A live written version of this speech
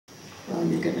Well,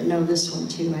 you're going to know this one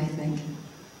too, I think.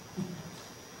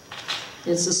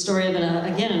 It's the story of,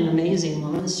 again, an amazing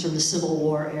woman. This is from the Civil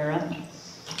War era.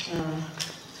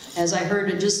 As I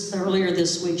heard just earlier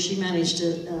this week, she managed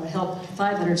to help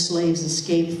 500 slaves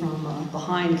escape from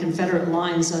behind Confederate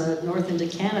lines north into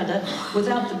Canada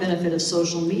without the benefit of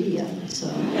social media. So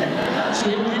she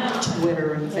didn't have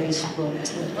Twitter and Facebook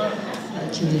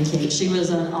to communicate. She was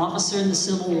an officer in the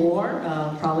Civil War,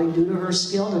 probably due to her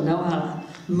skill to know how to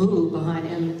move behind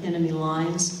enemy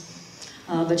lines.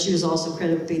 But she was also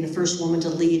credited with being the first woman to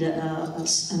lead an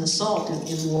assault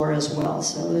in war as well.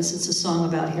 So it's a song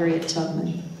about Harriet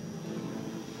Tubman.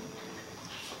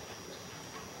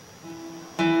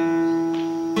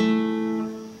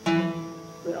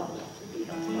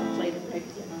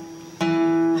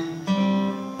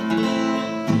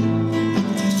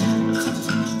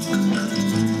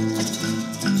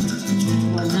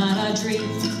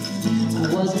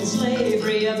 I was in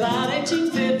slavery, about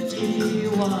 1850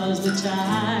 was the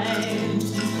time.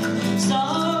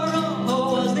 Sorrow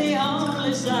was the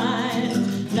only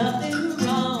sign, nothing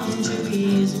wrong to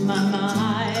ease my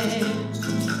mind.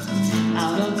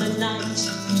 Out of the night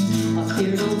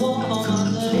appeared a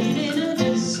woman leading a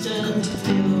distant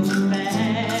field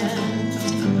band.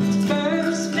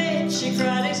 First mate, she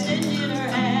cried, extending her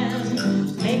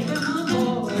hand, make room on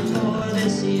board for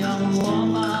this young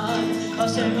woman. I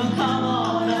said, well, come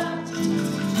on up,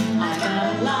 I got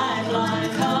a lifeline,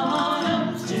 come on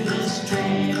up to this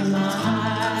train of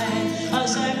mine. I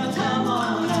said, well, come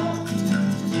on up,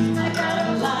 I got a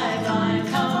lifeline,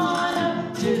 come on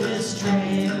up to this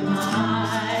train of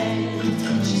mine.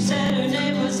 She said her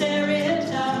name was Harriet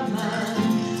Tubman,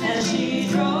 and she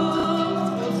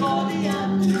drove for the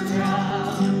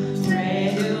underground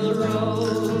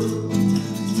railroad.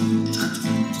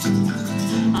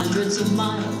 Hundreds of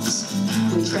miles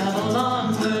we traveled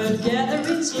onward,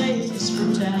 gathering slaves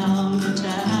from town to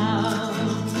town,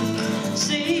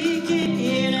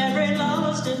 seeking every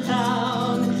lost and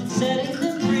found, setting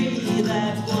them free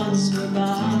that once were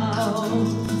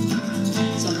bound.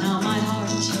 Somehow my heart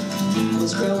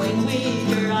was growing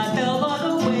weaker, I fell by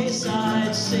the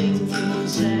wayside, sinking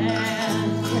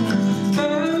sand.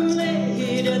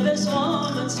 Firmly did this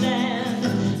woman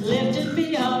stand, lifted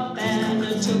me up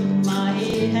and took my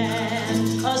hand.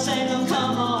 I sang them,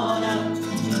 come on up,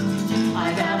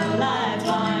 I got a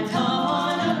lifeline, come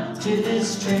on up to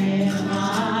this train of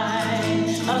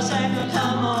mine. I sang them,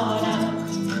 come on